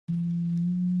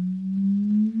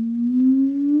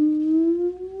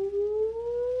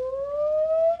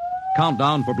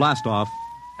countdown for blastoff.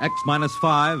 X minus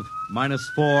 5, minus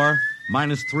 4,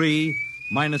 minus 3,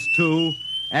 minus 2,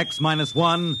 X minus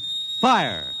 1,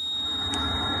 fire!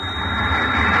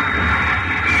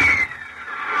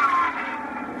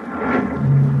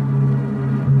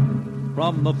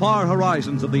 From the far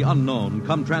horizons of the unknown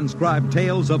come transcribed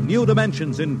tales of new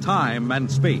dimensions in time and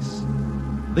space.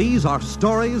 These are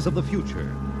stories of the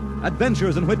future.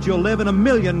 Adventures in which you'll live in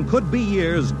 1,000,000 could-be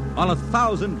years on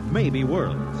 1,000 maybe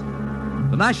worlds.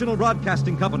 The National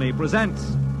Broadcasting Company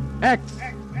presents X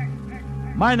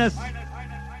minus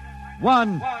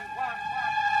 1.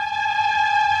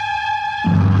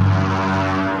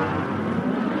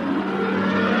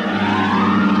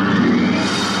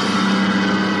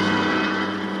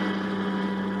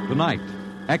 Tonight,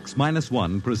 X minus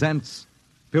 1 presents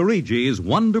Perigi's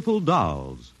Wonderful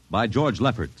Dolls by George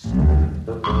Lefferts.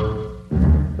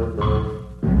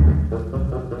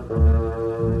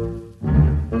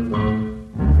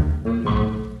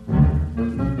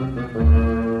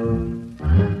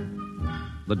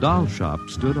 The doll shop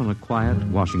stood on a quiet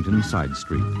Washington side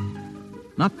street,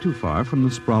 not too far from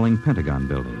the sprawling Pentagon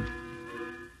building.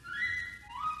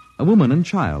 A woman and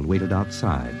child waited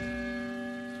outside,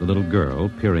 the little girl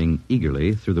peering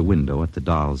eagerly through the window at the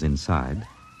dolls inside,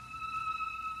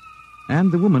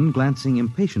 and the woman glancing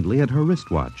impatiently at her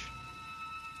wristwatch,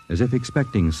 as if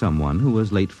expecting someone who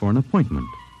was late for an appointment.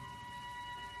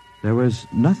 There was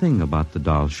nothing about the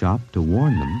doll shop to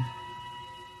warn them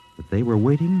that they were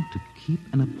waiting to keep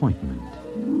an appointment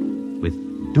with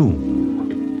doom.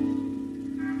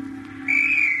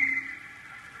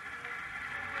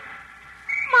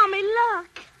 Mommy,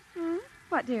 look.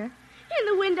 What, dear? In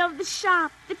the window of the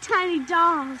shop, the tiny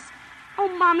dolls. Oh,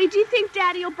 Mommy, do you think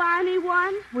Daddy will buy me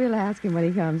one? We'll ask him when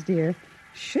he comes, dear.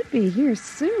 Should be here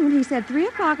soon. He said 3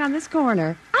 o'clock on this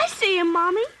corner. I see him,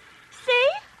 Mommy. See?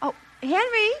 Oh,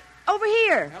 Henry, over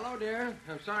here. Hello, dear.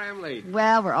 I'm sorry I'm late.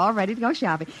 Well, we're all ready to go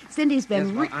shopping. Cindy's been...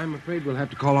 Yes, well, I'm afraid we'll have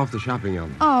to call off the shopping,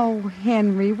 Elmer. Oh,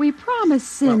 Henry, we promised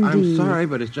Cindy. Well, I'm sorry,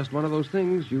 but it's just one of those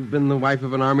things. You've been the wife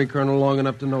of an Army colonel long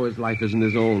enough to know his life isn't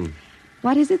his own.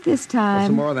 What is it this Well, time?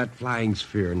 some more of that flying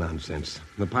sphere nonsense.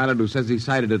 The pilot who says he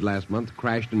sighted it last month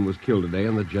crashed and was killed today,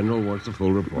 and the general wants a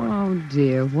full report. Oh,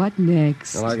 dear, what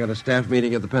next? Well, I got a staff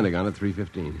meeting at the Pentagon at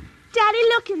 3:15. Daddy,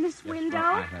 look in this window.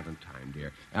 Well, I haven't time,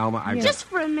 dear. Alma, I... Just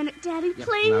for a minute, Daddy, Yeah,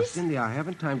 please. Now, Cindy, I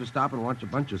haven't time to stop and watch a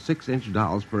bunch of 6-inch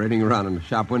dolls parading around in the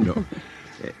shop window.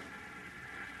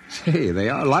 Say, they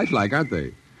are lifelike, aren't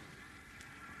they?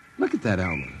 Look at that,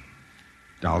 Alma.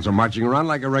 Dolls are marching around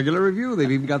like a regular review.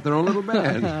 They've even got their own little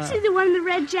band. See the one in the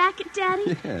red jacket,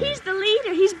 Daddy? Yeah. He's the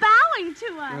leader. He's bowing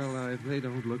to us. Well, they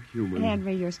don't look human.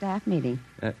 Henry, your staff meeting.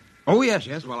 Oh, yes.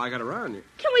 Well, I got to run.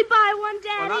 Can we buy one,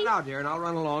 Daddy? Well, not now, dear, and I'll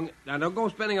run along. Now, don't go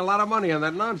spending a lot of money on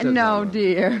that nonsense. No, Alma.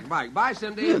 dear. Bye,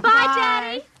 Cindy. Bye,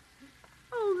 Daddy.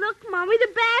 Oh, look, Mommy, the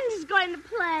band is going to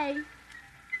play.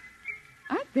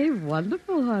 Aren't they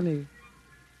wonderful, honey?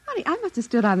 Honey, I must have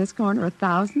stood on this corner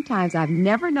 1,000 times. I've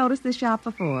never noticed this shop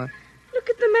before. Look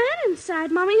at the man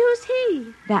inside, Mommy. Who's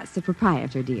he? That's the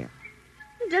proprietor, dear.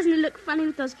 Doesn't he look funny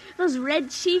with those red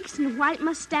cheeks and white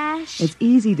mustache? It's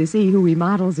easy to see who he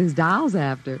models his dolls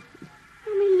after.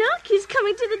 Mommy, look, he's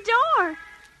coming to the door.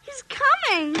 He's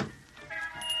coming.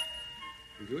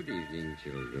 Good evening,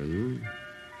 children.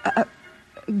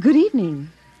 Good evening.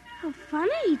 How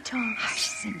funny he talks. Hush,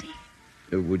 Cindy.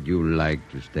 Would you like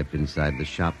to step inside the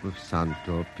shop of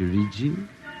Santo Perigi?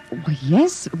 Well,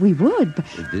 yes, we would. But...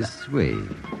 This way.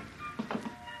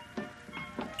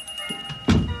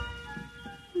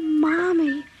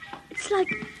 Mommy, it's like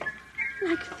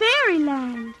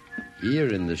fairyland.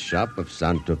 Here in the shop of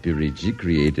Santo Perigi,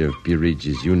 creator of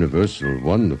Perigi's universal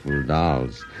wonderful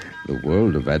dolls, the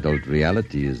world of adult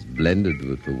reality is blended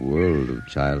with the world of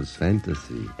child's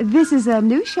fantasy. This is a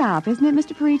new shop, isn't it,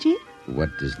 Mr. Perigi?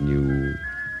 What is new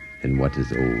and what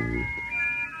is old?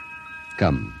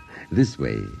 Come, this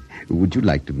way. Would you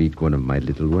like to meet one of my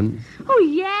little ones? Oh,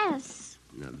 yes.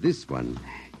 Now, this one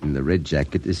in the red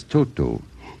jacket is Toto.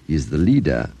 He's the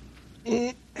leader.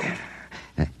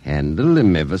 Handle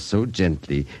him ever so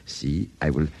gently. See,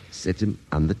 I will set him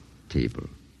on the table.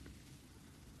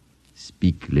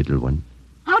 Speak, little one.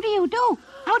 How do you do?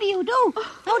 How do you do?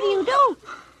 How do you do?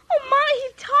 Oh, Mommy,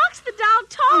 he talks. The doll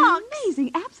talks.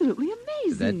 Amazing, absolutely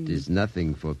amazing. That is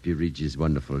nothing for Perigi's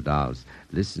wonderful dolls.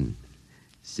 Listen.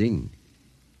 Sing.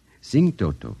 Sing,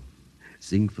 Toto.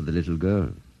 Sing for the little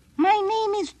girl. My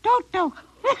name is Toto.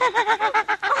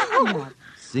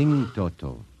 Sing,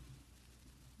 Toto.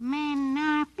 Men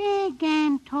are big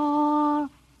and tall.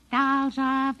 Dolls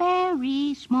are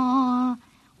very small.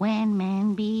 When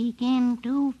men begin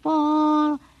to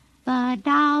fall, the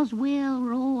dolls will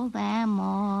roll them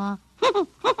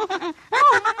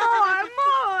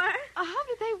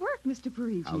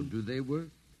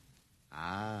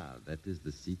That is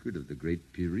the secret of the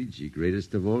great Perigi,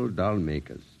 greatest of all doll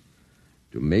makers.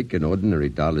 To make an ordinary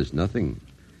doll is nothing.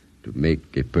 To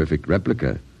make a perfect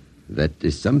replica, that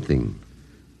is something.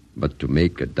 But to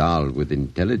make a doll with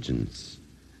intelligence,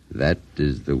 that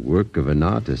is the work of an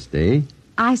artist, eh?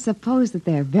 I suppose that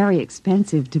they're very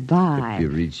expensive to buy. But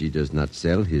Perigi does not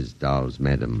sell his dolls,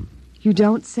 madam. You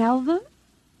don't sell them?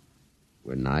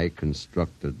 When I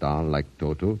construct a doll like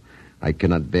Toto, I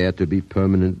cannot bear to be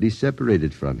permanently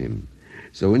separated from him.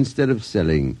 So instead of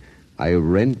selling, I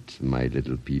rent my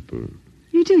little people.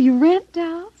 You do? You rent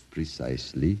dolls?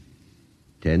 Precisely.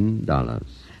 $10.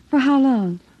 For how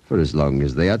long? For as long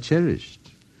as they are cherished.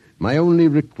 My only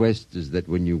request is that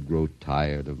when you grow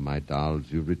tired of my dolls,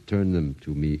 you return them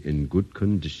to me in good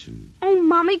condition. Oh,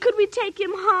 Mommy, could we take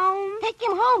him home? Take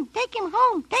him home. Take him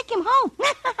home. Take him home.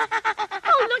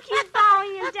 Oh, look, he's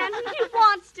bowing and dancing. He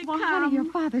wants to Well, come. honey, your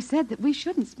father said that we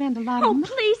shouldn't spend a lot Oh, of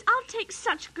money. please, I'll take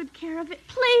such good care of it.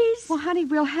 Please. Well, honey,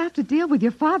 we'll have to deal with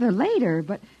your father later,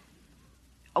 but...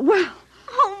 Well,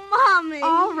 Oh, Mommy.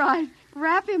 all right.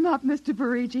 Wrap him up, Mr.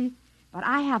 Perigi. But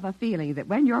I have a feeling that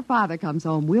when your father comes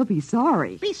home, we'll be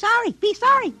sorry. Be sorry. Be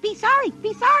sorry. Be sorry.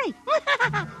 Be sorry.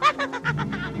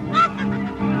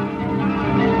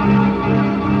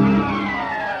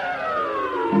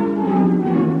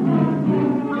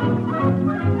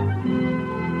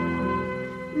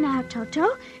 Now,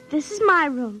 Toto, this is my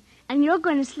room, and you're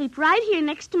going to sleep right here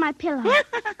next to my pillow.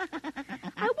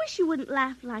 I wish you wouldn't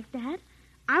laugh like that.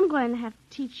 I'm going to have to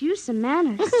teach you some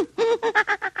manners.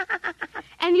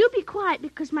 And you be quiet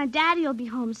because my daddy will be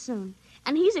home soon.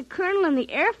 And he's a colonel in the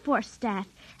Air Force staff.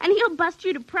 And he'll bust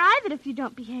you to private if you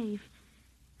don't behave.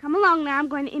 Come along now. I'm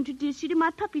going to introduce you to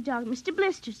my puppy dog, Mr.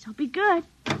 Blister, so be good.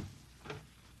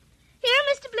 Here,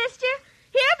 Mr. Blister.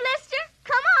 Here, Blister.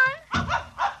 Come on.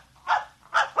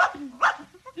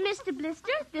 Mr.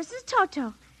 Blister, this is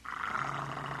Toto.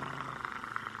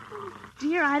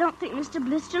 Dear, I don't think Mr.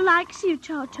 Blister likes you,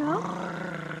 Toto.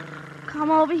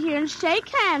 Come over here and shake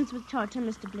hands with Toto,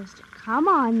 Mr. Blister. Come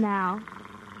on now.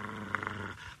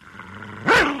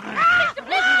 Mr.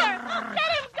 Blister!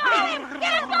 Let him go!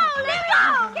 Let him go! Let go!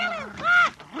 Kill him.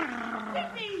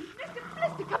 Cindy! Mr.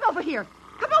 Blister, come over here.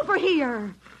 Come over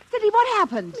here. Cindy, what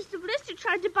happened? Mr. Blister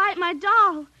tried to bite my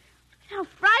doll. Look at how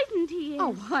frightened he is.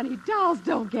 Oh, honey, dolls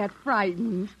don't get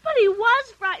frightened. But he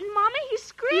was frightened, Mommy. He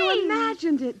screamed. You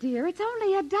imagined it, dear. It's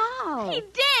only a doll. He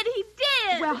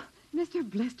did. Well, Mr.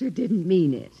 Blister didn't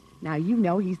mean it. Now, you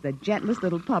know he's the gentlest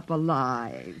little pup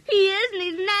alive. He is, and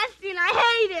he's nasty, and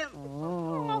I hate him.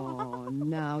 Oh,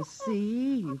 now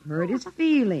see, you've hurt his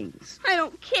feelings. I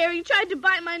don't care. He tried to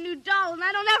bite my new doll, and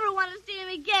I don't ever want to see him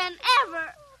again,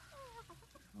 ever.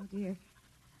 Oh, dear.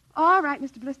 All right,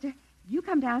 Mr. Blister, you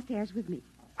come downstairs with me.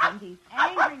 Cindy's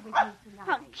angry with you tonight.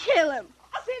 I'll kill him.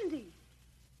 Cindy!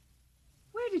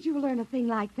 Where did you learn a thing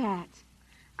like that?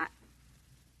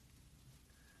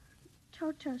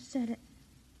 Toto said it.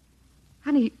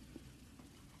 Honey,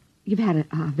 you've had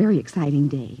a very exciting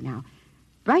day. Now,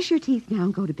 brush your teeth now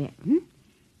and go to bed, hmm?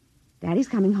 Daddy's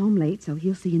coming home late, so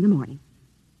he'll see you in the morning.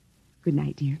 Good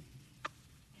night, dear.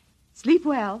 Sleep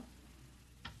well.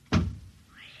 I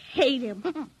hate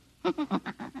him.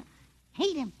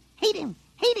 Hate him. Hate him.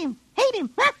 Hate him. Hate him.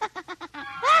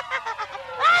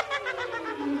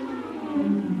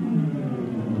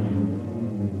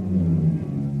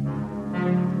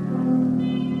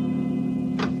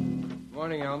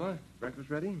 Morning, Alma. Breakfast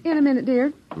ready? In a minute,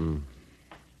 dear.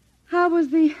 How was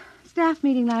the staff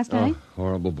meeting last night?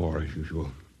 Horrible bore as usual.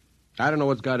 I don't know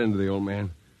what's got into the old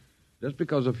man. Just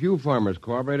because a few farmers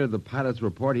corroborated the pilot's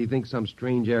report, he thinks some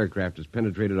strange aircraft has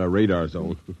penetrated our radar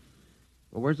zone.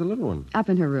 Well, where's the little one? Up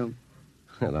in her room.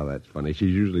 Now, that's funny.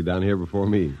 She's usually down here before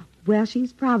me. Well,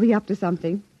 she's probably up to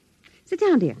something. Sit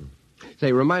down, dear.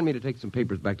 Say, remind me to take some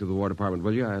papers back to the War Department,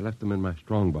 will you? I left them in my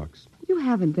strong box. You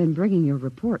haven't been bringing your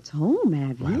reports home,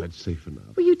 have you? Well, it's safe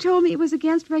enough. Well, you told me it was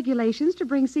against regulations to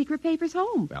bring secret papers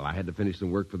home. Well, I had to finish some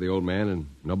work for the old man, and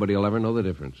nobody will ever know the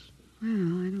difference. Well,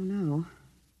 I don't know.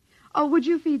 Oh, would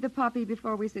you feed the puppy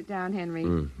before we sit down, Henry?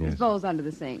 Yes. His bowl's under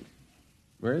the sink.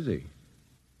 Where is he?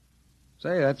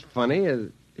 Say, that's funny.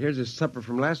 Here's his supper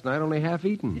from last night, only half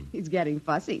eaten. He's getting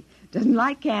fussy. Doesn't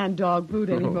like canned dog food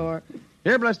anymore.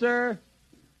 Here, Blister.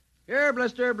 Here,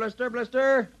 Blister, Blister,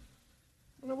 Blister.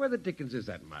 I wonder where the dickens is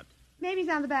that mutt? Maybe he's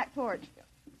on the back porch.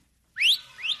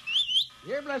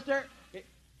 Here, Blister. Hey.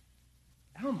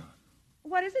 Alma.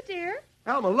 What is it, dear?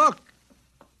 Alma, look.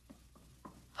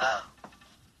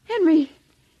 Henry,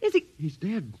 is he... He's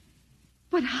dead.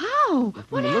 But how? From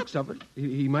What the happened? looks of it,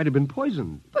 he might have been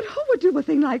poisoned. But who would do a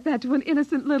thing like that to an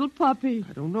innocent little puppy?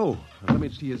 I don't know. Let me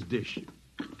see his dish.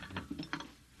 Look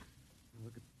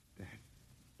at the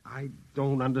I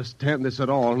don't understand this at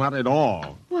all. Not at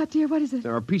all. What, dear? What is it?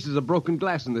 There are pieces of broken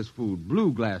glass in this food.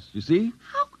 Blue glass, you see?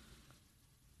 How?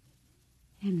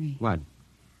 Henry. What?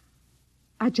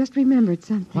 I just remembered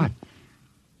something. What?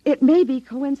 It may be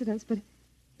coincidence, but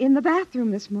in the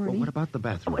bathroom this morning... Well, what about the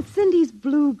bathroom? Oh, Cindy's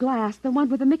blue glass, the one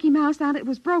with the Mickey Mouse on it,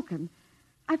 was broken.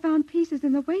 I found pieces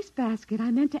in the wastebasket. I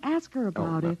meant to ask her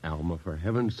about it. Alma, for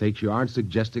heaven's sake, you aren't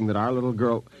suggesting that our little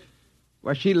girl...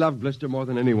 Well, she loved Blister more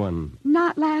than anyone.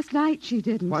 Not last night, she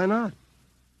didn't. Why not?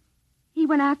 He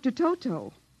went after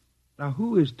Toto. Now,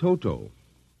 who is Toto?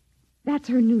 That's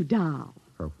her new doll.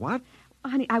 Her what?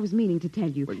 Honey, I was meaning to tell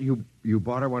you. Well, you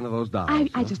bought her one of those dolls.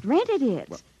 I just rented it.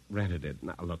 Well, rented it.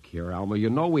 Now, look here, Alma.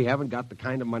 You know we haven't got the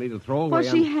kind of money to throw away. Well,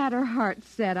 she had her heart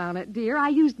set on it, dear. I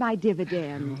used my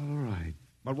dividend. All right.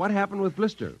 But what happened with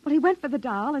Blister? Well, he went for the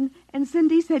doll, and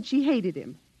Cindy said she hated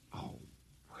him. Oh,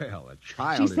 well, a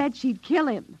child... She said she'd kill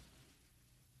him.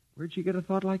 Where'd she get a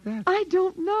thought like that? I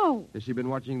don't know. Has she been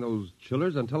watching those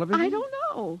chillers on television? I don't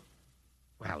know.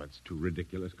 Well, it's too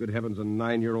ridiculous. Good heavens, a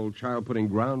 9-year-old child putting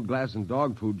ground glass in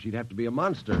dog food. She'd have to be a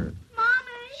monster.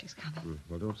 Mommy! She's coming.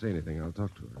 Well, don't say anything. I'll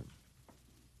talk to her.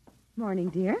 Morning,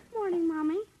 dear. Morning,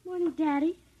 Mommy. Morning,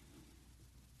 Daddy.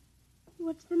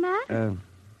 What's the matter?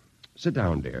 Sit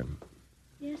down, dear.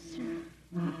 Yes,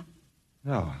 sir.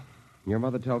 Now, your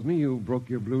mother tells me you broke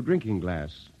your blue drinking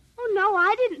glass. Oh, no,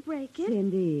 I didn't break it.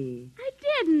 Cindy. I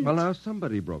didn't. Well, now,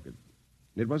 somebody broke it.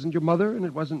 It wasn't your mother, and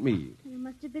it wasn't me. It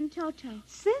must have been Toto.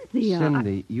 Cynthia.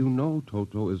 Cindy, you know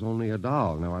Toto is only a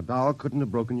doll. Now, a doll couldn't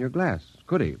have broken your glass,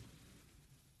 could he?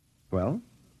 Well?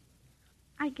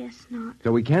 I guess not.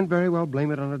 So we can't very well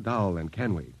blame it on a doll, then,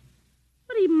 can we?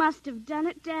 But he must have done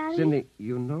it, Daddy. Cindy,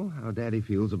 you know how Daddy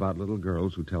feels about little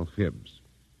girls who tell fibs.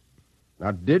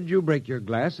 Now, did you break your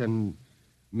glass and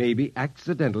maybe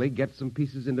accidentally get some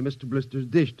pieces into Mr. Blister's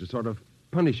dish to sort of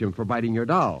punish him for biting your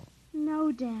doll?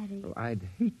 No, Daddy. Well, I'd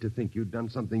hate to think you'd done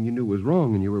something you knew was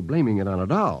wrong and you were blaming it on a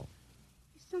doll.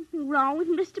 Is something wrong with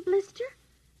Mr. Blister?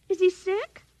 Is he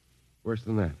sick? Worse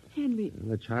than that. Henry.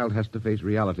 The child has to face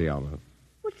reality, Alma.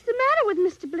 What's the matter with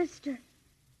Mr. Blister?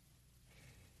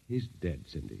 He's dead,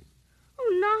 Cindy.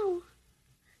 Oh, no.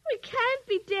 We can't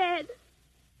be dead.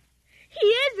 He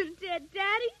isn't dead,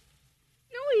 Daddy.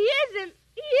 No, he isn't.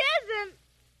 He isn't.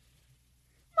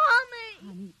 Mommy.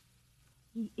 Honey,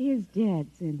 he is dead,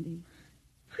 Cindy.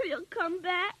 But he'll come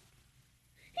back.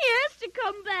 He has to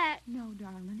come back. No,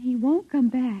 darling, he won't come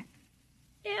back.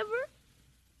 Ever?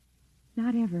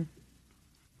 Not ever.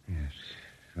 Yes.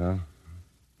 Well,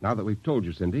 now that we've told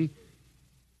you, Cindy, do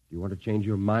you want to change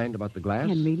your mind about the glass?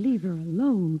 Henry, leave her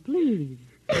alone, please.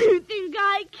 You think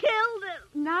I killed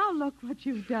him? Now look what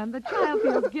you've done. The child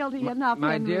feels guilty enough,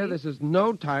 My Henry. dear, this is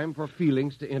no time for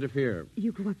feelings to interfere.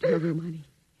 You go up to her room, honey.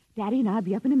 Daddy and I'll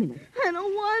be up in a minute. I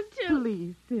don't want to.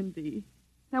 Please, Cindy.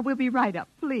 Now, we'll be right up,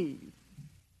 please.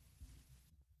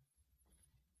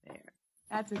 There.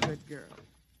 That's a good girl.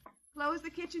 Close the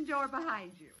kitchen door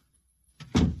behind you.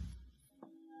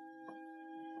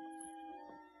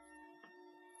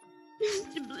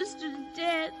 Mr. Blister's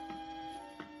dead.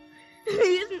 He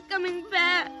isn't coming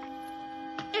back.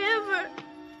 Ever.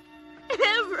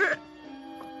 Ever.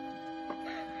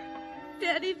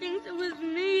 Daddy thinks it was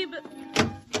me, but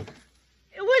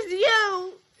it was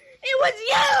you. It was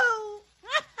you.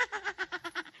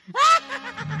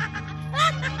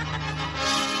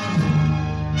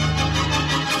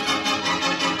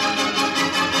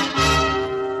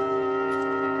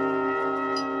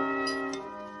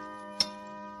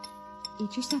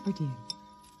 Eat your supper, dear.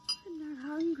 I'm not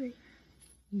hungry.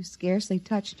 You scarcely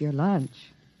touched your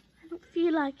lunch. I don't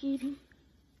feel like eating.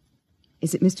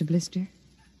 Is it Mr. Blister?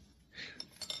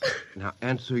 Now,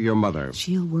 answer your mother.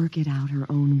 She'll work it out her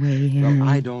own way, Henry. Well,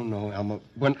 I don't know, Elma.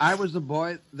 When I was a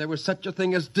boy, there was such a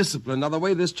thing as discipline. Now, the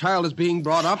way this child is being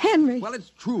brought up... Henry! Well,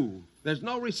 it's true. There's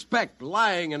no respect,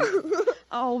 lying, and...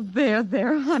 Oh, there,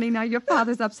 honey. Now, your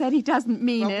father's upset. He doesn't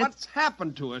mean Well, it. what's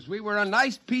happened to us? We were a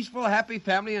nice, peaceful, happy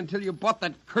family until you bought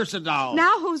that cursed doll.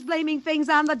 Now who's blaming things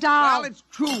on the doll? Well, it's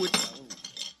true.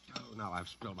 Oh, now I've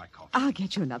spilled my coffee. I'll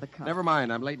get you another cup. Never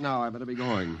mind. I'm late now. I better be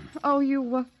going. Oh,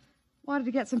 you wanted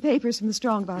to get some papers from the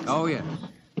strongbox. Oh, yes.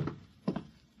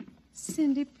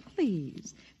 Cindy,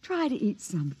 please, try to eat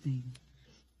something.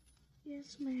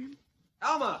 Yes, ma'am.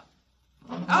 Alma!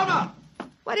 Alma!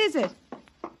 What is it?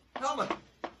 Alma!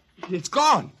 It's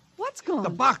gone. What's gone? The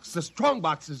box, the strong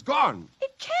box, is gone.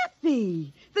 It can't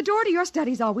be. The door to your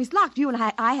study's always locked. You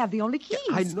and I have the only keys.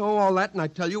 I know all that, and I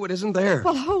tell you it isn't there.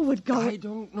 Well, who would go? I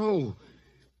don't know.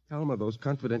 Alma, those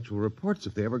confidential reports,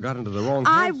 if they ever got into the wrong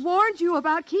I hands... warned you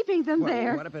about keeping them What-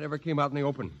 there. What if it ever came out in the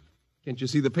open? Can't you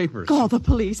see the papers? Call the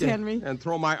police, Henry. And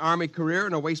throw my Army career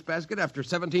in a wastebasket after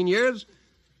 17 years?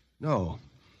 No.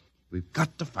 We've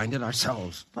got to find it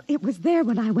ourselves. Well, it was there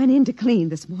when I went in to clean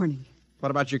this morning. What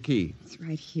about your key? It's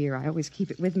right here. I always keep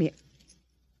it with me.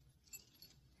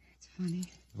 It's funny.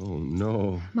 Oh,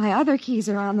 no. My other keys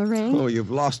are on the ring. Oh,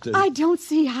 you've lost it. I don't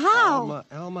see how.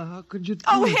 Alma, how could you do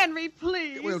Oh, it? Henry,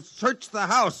 please. We'll search the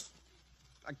house.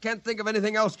 I can't think of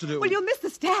anything else to do. Well, you'll miss the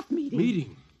staff meeting.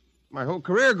 Meeting? My whole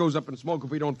career goes up in smoke if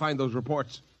we don't find those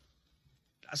reports.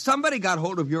 Somebody got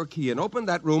hold of your key and opened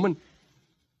that room and...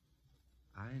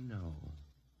 I know.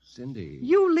 Cindy.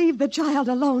 You leave the child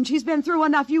alone. She's been through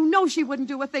enough. You know she wouldn't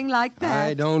do a thing like that.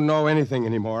 I don't know anything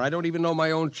anymore. I don't even know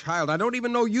my own child. I don't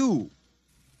even know you.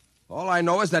 All I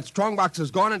know is that strongbox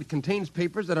is gone and it contains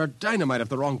papers that are dynamite if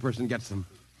the wrong person gets them.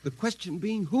 The question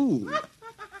being who?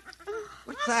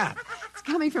 What's that? It's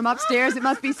coming from upstairs. It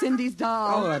must be Cindy's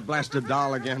doll. Oh, that blasted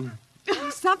doll again.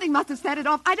 Something must have set it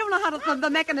off. I don't know how the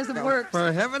mechanism works.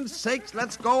 For heaven's sakes,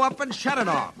 let's go up and shut it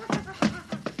off.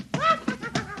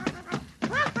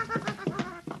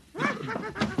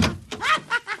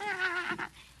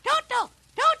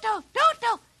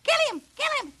 Toto, kill him.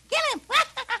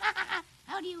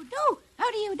 How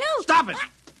do you do? Stop it!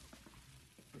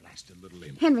 Blasted little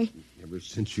imp. Henry. Ever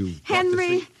since you...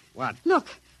 Henry. What? Look,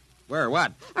 Where?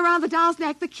 What? around the doll's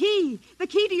neck, the key. The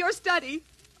key to your study.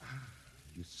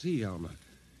 You see, Alma,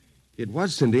 it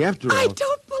was Cindy after all. I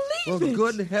don't believe it.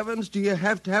 Well, good heavens, do you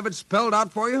have to have it spelled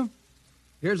out for you?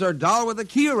 Here's her doll with a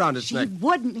key around its She neck.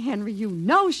 wouldn't, Henry. You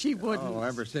know she wouldn't. Oh,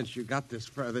 ever since you got this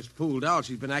fool doll,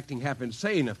 she's been acting half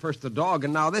insane. At first the dog,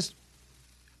 and now this.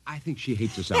 I think she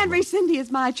hates us, Alma. Henry, Cindy is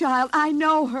my child. I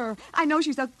know her. I know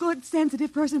she's a good,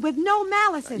 sensitive person with no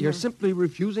malice in You're her. simply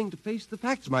refusing to face the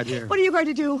facts, my dear. What are you going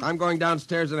to do? I'm going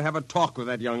downstairs and have a talk with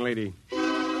that young lady.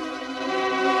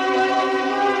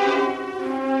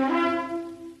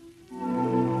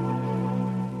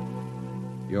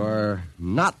 You're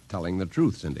not telling the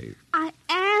truth, Cindy. I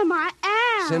am.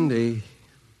 Cindy,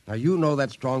 now you know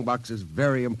that strongbox is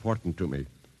very important to me.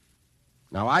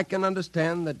 Now, I can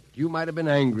understand that you might have been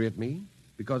angry at me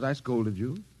because I scolded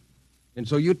you, and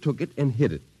so you took it and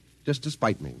hid it, just to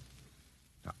spite me.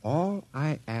 Now, all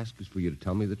I ask is for you to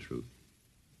tell me the truth.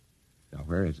 Now,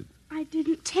 where is it? I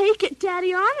didn't take it,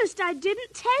 Daddy. Honest, I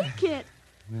didn't take it.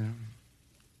 Well,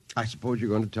 I suppose you're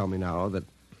going to tell me now that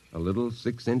a little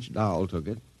 6-inch doll took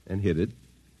it and hid it.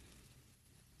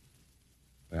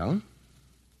 Well,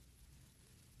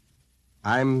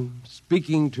 I'm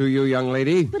speaking to you, young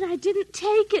lady. But I didn't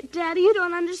take it, Daddy. You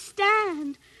don't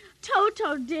understand.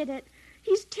 Toto did it.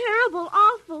 He's terrible,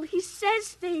 awful. He says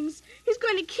things. He's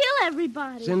going to kill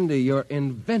everybody. Cindy, you're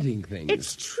inventing things.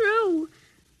 It's true.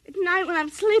 At night when I'm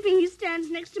sleeping, he stands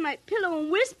next to my pillow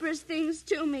and whispers things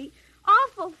to me.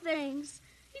 Awful things.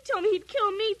 He told me he'd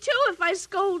kill me, too, if I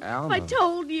Alma. if I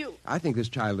told you. I think this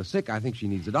child is sick. I think she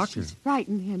needs a doctor. She's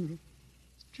frightened, Henry.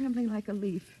 She's trembling like a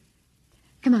leaf.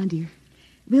 Come on, dear.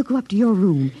 We'll go up to your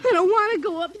room. I don't want to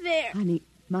go up there. Honey,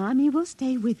 Mommy will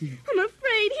stay with you. I'm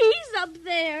afraid he's up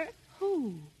there.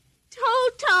 Who?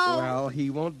 Toto. Well, he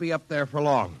won't be up there for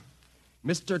long.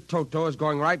 Mr. Toto is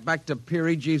going right back to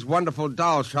Perigi's wonderful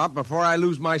doll shop before I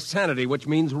lose my sanity, which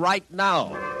means right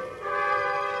now.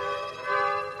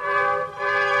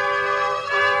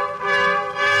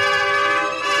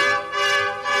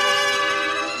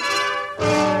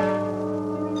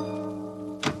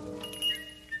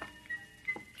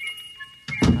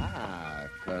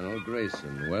 Colonel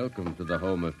Grayson, welcome to the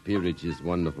home of Perigi's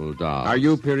wonderful doll. Are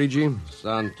you Perigi?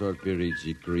 Santor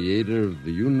Perigi, creator of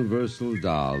the universal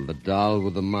doll, the doll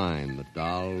with a mind, the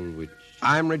doll which...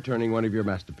 I'm returning one of your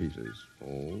masterpieces.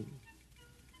 Oh,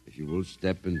 if you will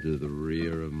step into the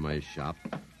rear of my shop.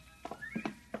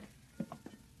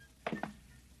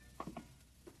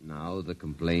 Now the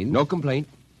complaint. No complaint.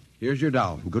 Here's your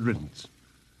doll. Good riddance.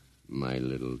 My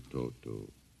little Toto.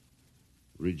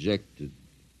 Rejected.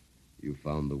 You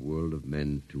found the world of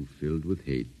men too filled with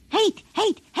hate. Hate.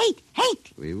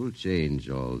 We will change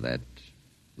all that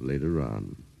later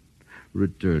on.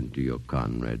 Return to your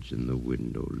comrades in the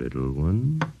window, little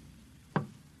one.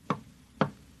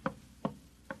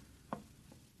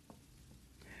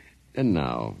 And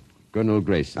now, Colonel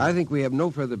Grayson. I think we have no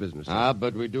further business. Ah,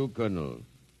 but we do, Colonel.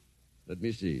 Let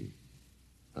me see.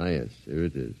 Ah, yes, here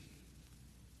it is.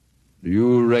 Do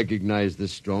you recognize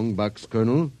this strong box,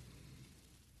 Colonel?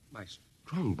 My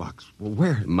strong box. Well,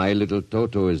 where? My little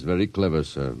Toto is very clever,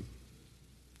 sir.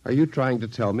 Are you trying to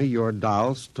tell me your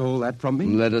doll stole that from me?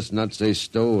 Let us not say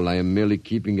stole. I am merely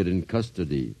keeping it in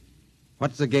custody.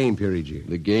 What's the game, Perigi?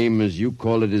 The game, as you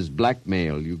call it, is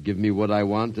blackmail. You give me what I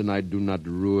want, and I do not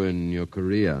ruin your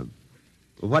career.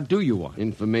 What do you want?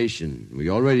 Information. We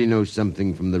already know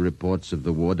something from the reports of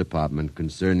the War Department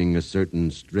concerning a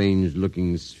certain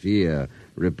strange-looking sphere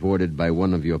reported by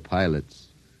one of your pilots.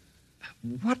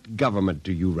 What government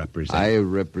do you represent? I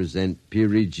represent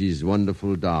Perigi's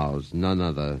wonderful dolls, none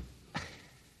other.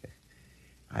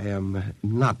 I am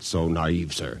not so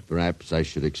naive, sir. Perhaps I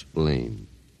should explain.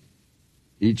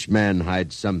 Each man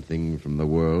hides something from the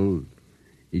world.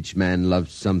 Each man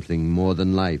loves something more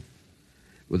than life.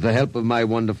 With the help of my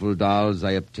wonderful dolls,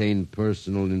 I obtain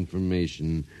personal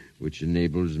information which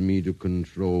enables me to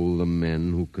control the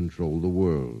men who control the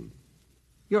world.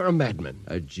 You're a madman.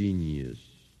 A genius.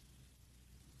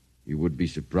 You would be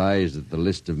surprised at the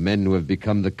list of men who have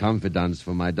become the confidants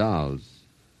for my dolls.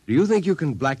 Do you think you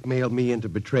can blackmail me into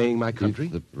betraying my country?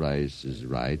 If the price is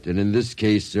right. And in this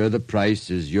case, sir, the price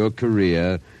is your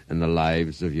career and the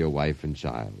lives of your wife and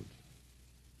child.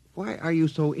 Why are you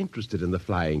so interested in the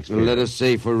flying sphere? Let us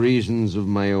say for reasons of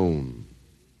my own.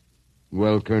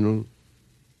 Well, Colonel?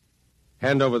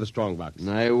 Hand over the strongbox.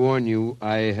 I warn you,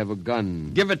 I have a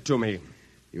gun. Give it to me.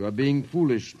 You are being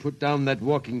foolish. Put down that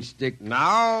walking stick.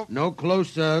 Now. No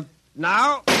closer.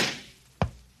 Now.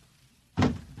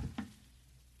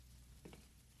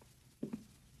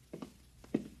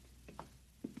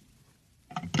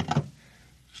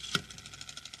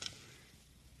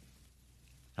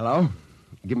 Hello?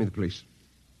 Give me the police.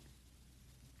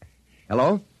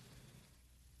 Hello?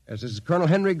 Yes, this is Colonel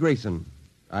Henry Grayson.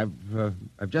 I've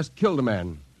just killed a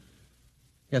man.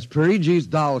 Yes, Perigi's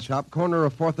doll shop, corner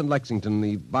of 4th and Lexington.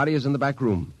 The body is in the back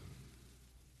room.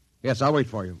 Yes, I'll wait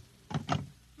for you.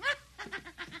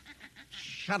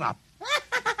 Shut up.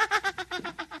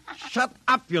 Shut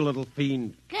up, you little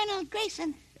fiend. Colonel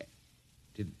Grayson.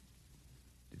 Did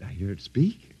I hear it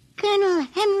speak? Colonel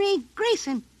Henry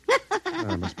Grayson.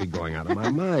 I must be going out of my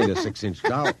mind, a 6-inch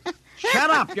doll. Shut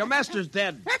up! Your master's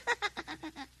dead.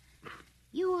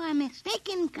 You are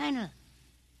mistaken, Colonel.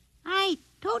 I,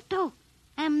 Toto,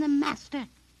 am the master.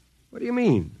 What do you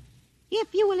mean?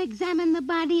 If you will examine the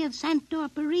body of Santor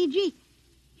Perigi,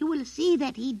 you will see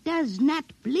that he does not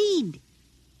bleed.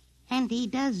 And he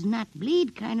does not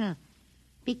bleed, Colonel,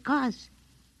 because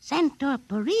Santor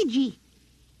Perigi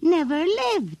never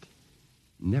lived.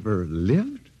 Never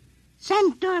lived?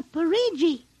 Santor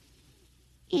Perigi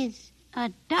is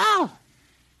a doll.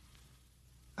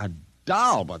 A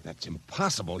doll? But that's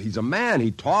impossible. He's a man.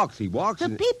 He talks. He walks. The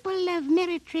people of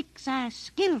Meretrix are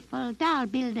skillful doll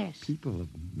builders. People of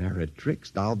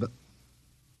Meretrix doll builders?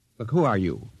 Look, who are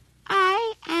you?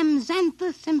 I am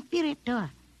Xanthus Imperator,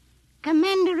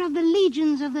 commander of the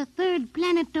legions of the 3rd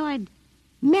planetoid,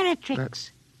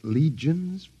 Meretrix.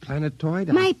 Legions? Planetoid?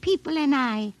 My people and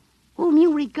I, whom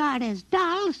you regard as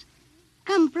dolls,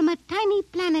 come from a tiny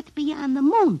planet beyond the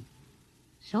moon,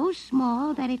 so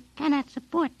small that it cannot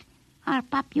support our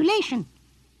population.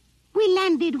 We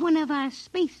landed one of our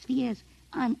space spheres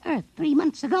on Earth 3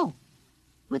 months ago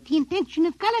with the intention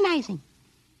of colonizing.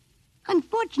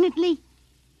 Unfortunately,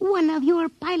 one of your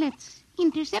pilots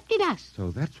intercepted us.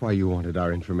 So that's why you wanted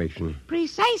our information.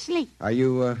 Precisely. Are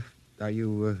you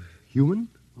human?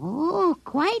 Oh,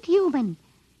 quite human.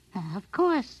 Of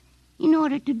course, in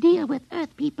order to deal with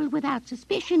Earth people without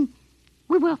suspicion,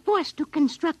 we were forced to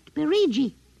construct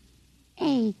Perigi,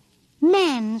 a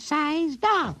man-sized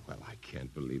doll. Well, I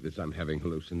can't believe this. I'm having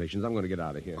hallucinations. I'm going to get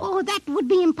out of here. Oh, that would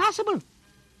be impossible.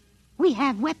 We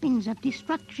have weapons of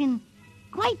destruction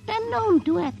quite unknown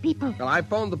to Earth people. Well, I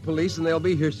phoned the police, and they'll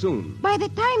be here soon. By the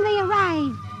time they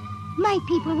arrive, my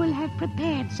people will have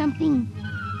prepared something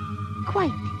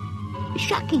quite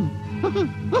shocking.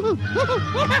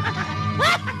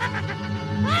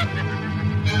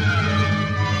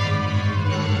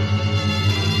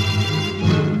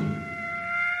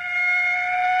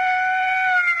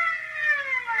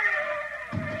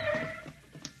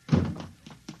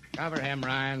 Cover him,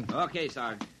 Ryan. Okay,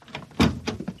 Sarge.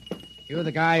 You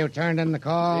the guy who turned in the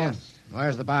call? Yes.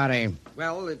 Where's the body?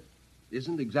 Well, it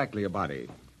isn't exactly a body.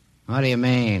 What do you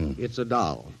mean? It's a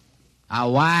doll. A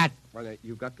what? Well,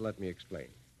 you've got to let me explain.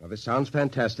 Now, this sounds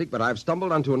fantastic, but I've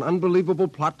stumbled onto an unbelievable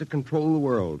plot to control the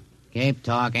world. Keep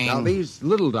talking. Now, these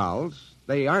little dolls,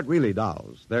 they aren't really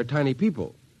dolls. They're tiny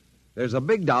people. There's a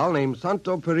big doll named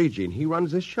Santo Perigi, and he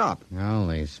runs this shop.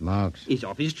 Holy smokes. He's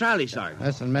off his trolley, Sarge.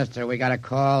 Listen, mister, we got a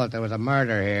call that there was a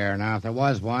murder here. Now, if there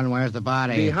was one, where's the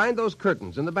body? Behind those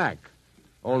curtains in the back.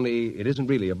 Only it isn't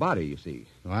really a body, you see.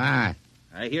 What?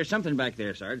 I hear something back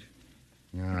there, Sarge.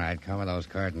 All right, cover those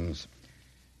curtains.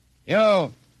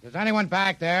 You, is anyone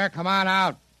back there? Come on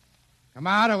out. Come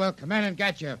out or we'll come in and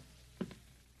get you.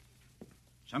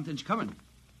 Something's coming.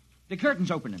 The curtain's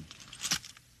opening.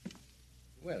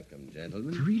 Welcome,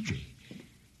 gentlemen. Perigi.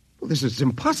 Well, this is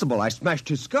impossible. I smashed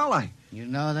his skull. You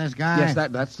know this guy? Yes,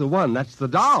 that's the one. That's the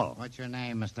doll. What's your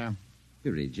name, mister?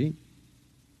 Perigi.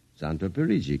 Santo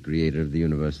Perigi, creator of the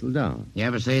Universal Doll. You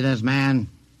ever see this man?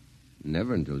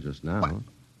 Never until just now. What?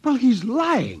 Well, he's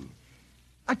lying.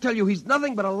 I tell you, he's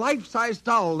nothing but a life-size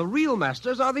doll. The real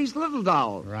masters are these little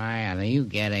dolls. Ryan, are you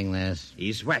getting this?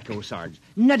 He's wacko, Sarge.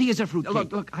 Nutty as a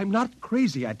fruitcake. Look, I'm not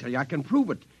crazy, I tell you. I can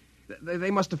prove it.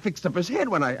 They must have fixed up his head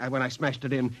when I smashed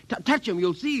it in. Touch him,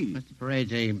 you'll see. Mr.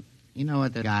 Perigi, you know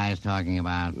what the guy is talking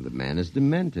about. The man is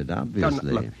demented,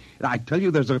 obviously. Look, I tell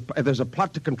you, there's a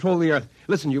plot to control the Earth.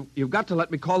 Listen, you've got to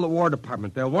let me call the War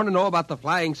Department. They'll want to know about the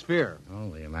flying sphere.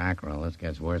 Holy mackerel, this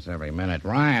gets worse every minute.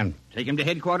 Ryan, Take him to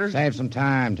headquarters? save some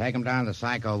time. Take him down to the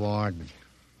psycho ward.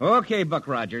 Okay, Buck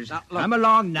Rogers. Look, Come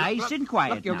along nice and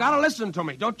quiet Look, you've now. got to listen to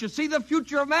me. Don't you see the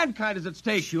future of mankind is at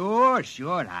stake? Sure.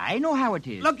 I know how it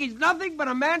is. Look, he's nothing but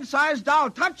a man-sized doll.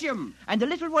 Touch him. And the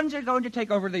little ones are going to take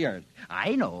over the Earth.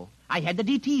 I know. I had the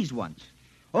DTs once.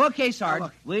 Okay, Sarge.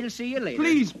 Look. We'll see you later.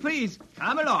 Please.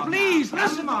 Come along. Please, now.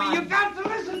 listen to Come me. on. You've got to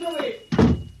listen to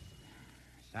me.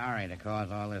 Sorry to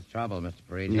cause all this trouble, Mr.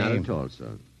 Perigi. Not at all,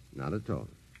 sir. Not at all.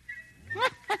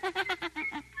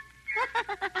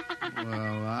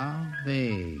 Well, I'll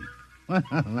be. Well,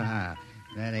 that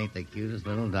ain't the cutest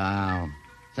little doll.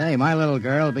 Say, my little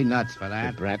girl will be nuts for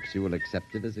that. But perhaps you will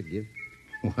accept it as a gift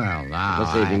Well, now.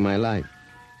 for saving my life.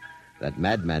 That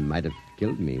madman might have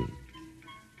killed me.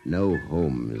 No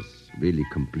home is really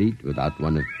complete without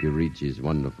one of Perigi's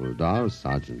wonderful dolls,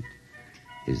 Sergeant.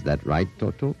 Is that right,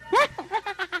 Toto?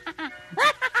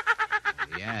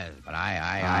 Yes, but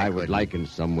I would couldn't- like in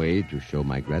some way to show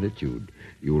my gratitude.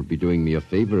 You will be doing me a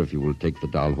favor if you will take the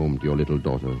doll home to your little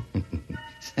daughter.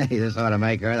 Say, this ought to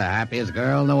make her the happiest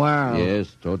girl in the world.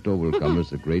 Yes, Toto will come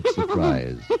as a great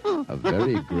surprise. A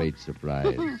very great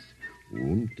surprise.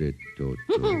 Won't it, Toto?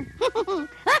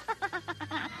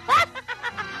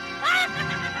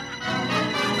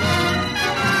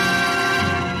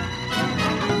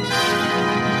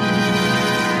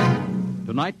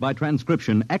 Tonight, by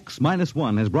transcription,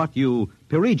 X-1 has brought you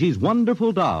Perigi's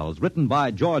Wonderful Dolls, written by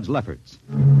George Lefferts.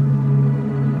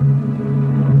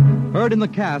 Heard in the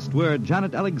cast were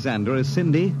Janet Alexander as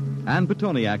Cindy, Ann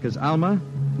Petoniak as Alma,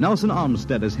 Nelson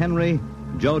Olmsted as Henry,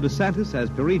 Joe DeSantis as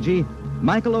Perigi,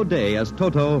 Michael O'Day as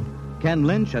Toto, Ken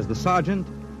Lynch as the Sergeant,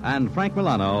 and Frank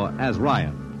Milano as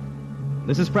Ryan.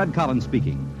 This is Fred Collins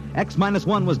speaking.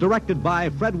 X-1 was directed by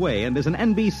Fred Way and is an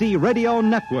NBC Radio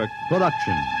Network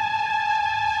production.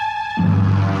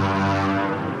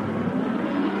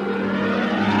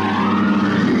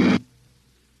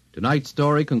 Tonight's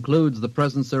story concludes the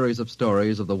present series of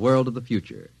stories of the world of the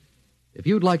future. If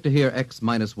you'd like to hear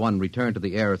X-1 return to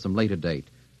the air at some later date,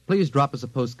 please drop us a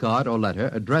postcard or letter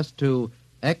addressed to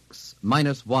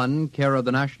X-1, care of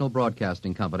the National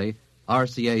Broadcasting Company,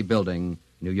 RCA Building,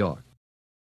 New York.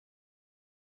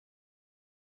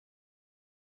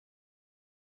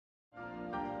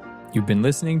 You've been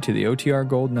listening to the OTR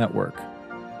Gold Network.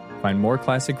 Find more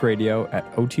classic radio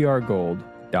at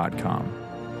otrgold.com.